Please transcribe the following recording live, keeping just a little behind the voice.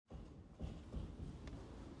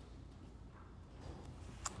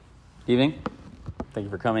Evening. Thank you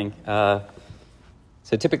for coming.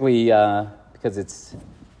 So typically, because it's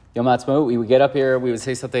Yom Ha'atzmaut, we would get up here, we would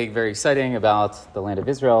say something very exciting about the land of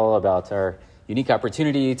Israel, about our unique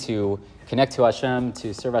opportunity to connect to Hashem,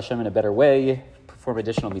 to serve Hashem in a better way, perform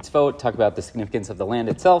additional mitzvot, talk about the significance of the land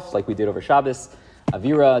itself, like we did over Shabbos,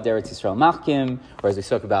 Avira, Eretz Yisrael Machkim, or as we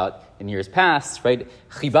spoke about in years past, right?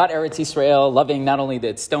 Chivat Eretz Yisrael, loving not only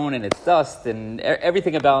its stone and its dust and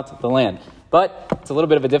everything about the land. But it's a little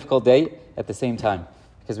bit of a difficult day at the same time,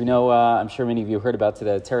 because we know, I'm sure many of you heard about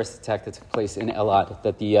the terrorist attack that took place in Elad,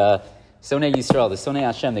 that the Sonei Yisrael, the Sonei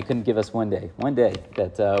Hashem, they couldn't give us one day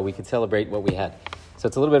that we could celebrate what we had. So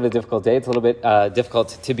it's a little bit of a difficult day. It's a little bit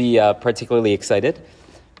difficult to be particularly excited.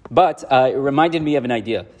 But it reminded me of an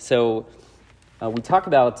idea. So we talk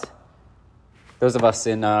about, those of us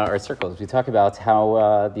in our circles, we talk about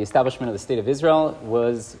how the establishment of the State of Israel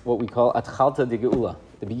was what we call Atchalta de Geula,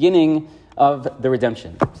 the beginning of the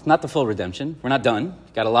redemption. It's not the full redemption. We're not done.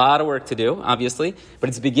 We've got a lot of work to do, obviously, but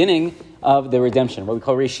it's the beginning of the redemption, what we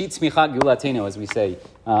call Reshit Tzmichat Geulatenu, as we say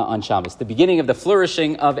on Shabbos, the beginning of the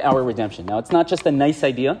flourishing of our redemption. Now, it's not just a nice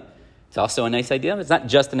idea. It's also a nice idea. It's not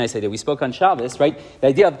just a nice idea. We spoke on Shabbos, right? The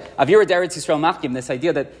idea of Avira Eretz Yisrael Machkim, this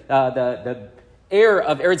idea that the air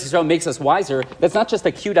of Eretz Yisrael makes us wiser, that's not just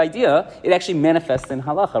a cute idea, it actually manifests in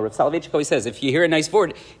halacha. Rav Soloveitchik always says, if you hear a nice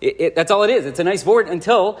word, that's all it is. It's a nice word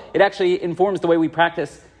until it actually informs the way we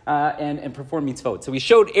practice and perform mitzvot. So we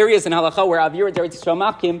showed areas in halacha where Avira Eretz Yisrael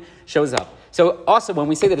Machkim shows up. So also when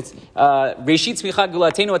we say that it's Reshit Tzmichat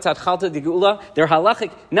Geulatenu Atchalta de Geula, they're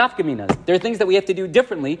halachic nafkaminas. They're things that we have to do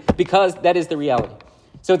differently because that is the reality.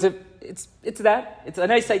 So it's that. It's a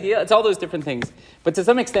nice idea. It's all those different things. But to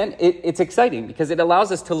some extent, it's exciting because it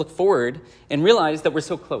allows us to look forward and realize that we're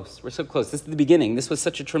so close. We're so close. This is the beginning. This was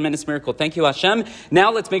such a tremendous miracle. Thank you, Hashem.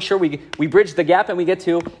 Now let's make sure we bridge the gap and we get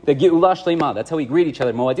to the Geula Shlema. That's how we greet each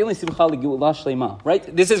other. Moadil Simcha Geula Shlema.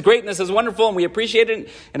 Right? This is great and this is wonderful and we appreciate it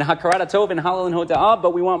and Hakarat Tov and Halal and Hoda'ah,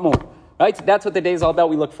 but we want more. Right? That's what the day is all about.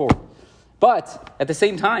 We look forward. But at the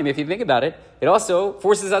same time, if you think about it, it also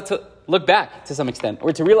forces us to look back to some extent,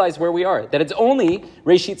 or to realize where we are, that it's only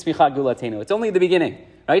Reshit Tzmichat Geulatenu. It's only the beginning,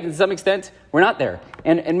 right? And to some extent, we're not there.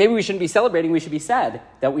 And maybe we shouldn't be celebrating, we should be sad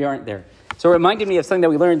that we aren't there. So it reminded me of something that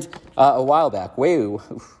we learned a while back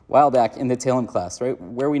in the Tehillim class, right?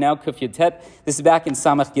 Where we now, Kuf Yud Tet, this is back in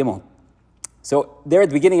Samach Gimel. So there at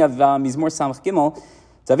the beginning of Mizmor Samach Gimel,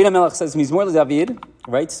 David HaMelech says, Mizmor LeDavid,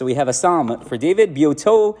 right? So we have a psalm for David,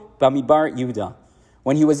 Bioto Bamidbar Yehuda,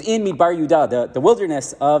 when he was in Midbar Yehuda, the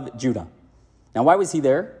wilderness of Judah. Now, why was he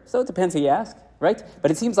there? So it depends who you ask, right?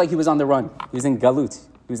 But it seems like he was on the run. He was in Galut.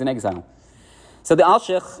 He was in exile. So the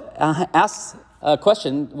Alshich asks a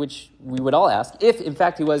question, which we would all ask, if in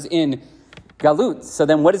fact he was in Galut. So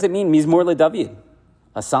then what does it mean, Mizmor LeDavid?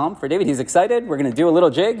 A psalm for David. He's excited. We're going to do a little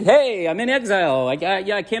jig. Hey, I'm in exile. I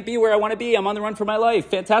can't be where I want to be. I'm on the run for my life.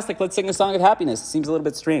 Fantastic. Let's sing a song of happiness. It seems a little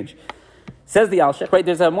bit strange. Says the Alshich, right?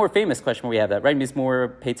 There's a more famous question where we have that, right?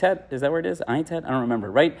 Mizmor Peitet, is that where it is? Aintet? I don't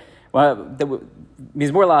remember, right? Mizmor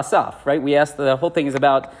La'asaf, right? We asked, the whole thing is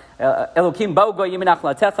about Elokim Ba'u Goyim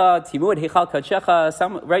Nachlatecha, Timud Heichal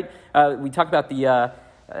Kadshecha, right? We talk about the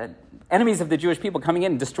enemies of the Jewish people coming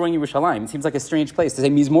in and destroying Yerushalayim. It seems like a strange place to say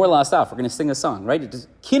Mizmor La'asaf. We're going to sing a song, right?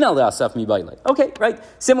 Kina La'asaf Mi Bailei. Okay, right?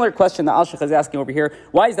 Similar question the Alshich is asking over here.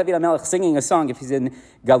 Why is David HaMelech singing a song if he's in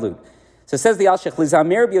Galut? So says the Alshich,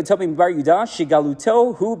 Lizamer Biotopi Midbar Yudah,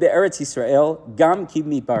 Shigaluto Hu Be'eretz Yisrael, Gam Kib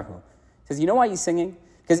Midbarhu. Says, you know why he's singing?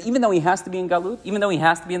 Because even though he has to be in Galut, even though he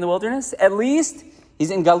has to be in the wilderness, at least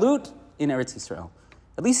he's in Galut in Eretz Yisrael.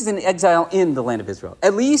 At least he's in exile in the land of Israel.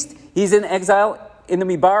 At least he's in exile in the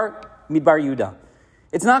Midbar Yudah.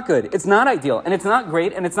 It's not good. It's not ideal. And it's not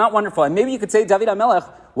great. And it's not wonderful. And maybe you could say, David HaMelech,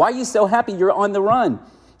 why are you so happy you're on the run?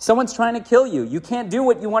 Someone's trying to kill you. You can't do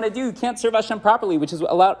what you want to do. You can't serve Hashem properly, which is a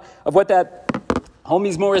lot of what that whole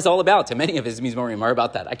Mizmor is all about. And many of his Mizmorim are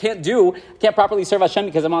about that. I can't properly serve Hashem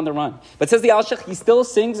because I'm on the run. But says the Alshich, he still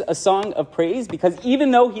sings a song of praise because even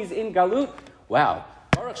though he's in Galut, wow,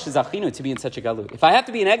 Baruch Shezachinu to be in such a Galut. If I have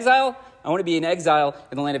to be in exile, I want to be in exile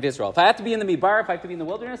in the land of Israel. If I have to be in the Midbar, if I have to be in the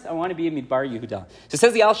wilderness, I want to be in Midbar Yehuda. So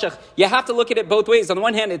says the Alshich, you have to look at it both ways. On the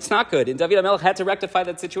one hand, it's not good. And David HaMelech had to rectify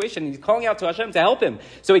that situation. He's calling out to Hashem to help him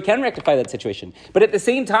so he can rectify that situation. But at the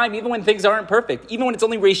same time, even when things aren't perfect, even when it's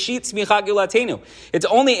only Reshit Tzmichat Geulatenu, it's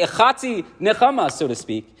only Echatzi Nechama, so to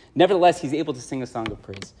speak, nevertheless, he's able to sing a song of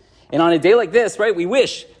praise. And on a day like this, right, we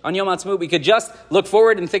wish on Yom Ha'atzmaut we could just look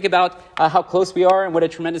forward and think about how close we are and what a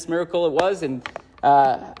tremendous miracle it was and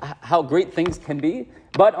how great things can be.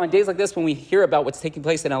 But on days like this, when we hear about what's taking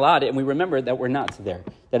place in Elad and we remember that we're not there,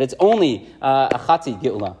 that it's only a Chati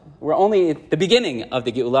Geula, We're only at the beginning of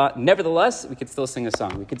the Geula. Nevertheless, we could still sing a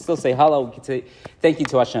song. We could still say Hallel. We could say thank you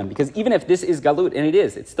to Hashem. Because even if this is Galut, and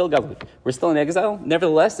it's still Galut. We're still in exile.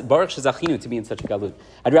 Nevertheless, Baruch Shezachinu to be in such a Galut.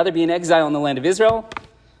 I'd rather be in exile in the land of Israel.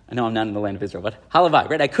 I know I'm not in the land of Israel, but halavai,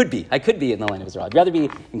 right? I could be in the land of Israel. I'd rather be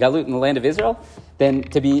in Galut in the land of Israel than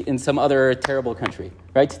to be in some other terrible country,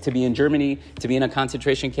 right? To be in Germany, to be in a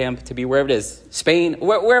concentration camp, to be wherever it is, Spain,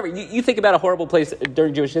 wherever. You think about a horrible place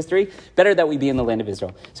during Jewish history, better that we be in the land of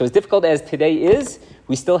Israel. So as difficult as today is,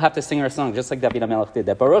 we still have to sing our song, just like David HaMelech did.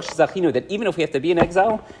 That Baruch Shezachinu, that even if we have to be in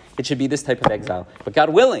exile, it should be this type of exile. But God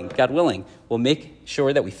willing, we'll make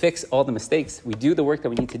sure that we fix all the mistakes. We do the work that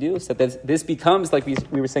we need to do, so that this becomes, like we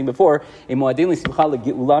were saying before, a Moadin L'Simcha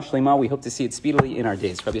L'Geula Shlema. We hope to see it speedily in our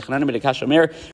days. Rabbi Chanan ben Akash Omer,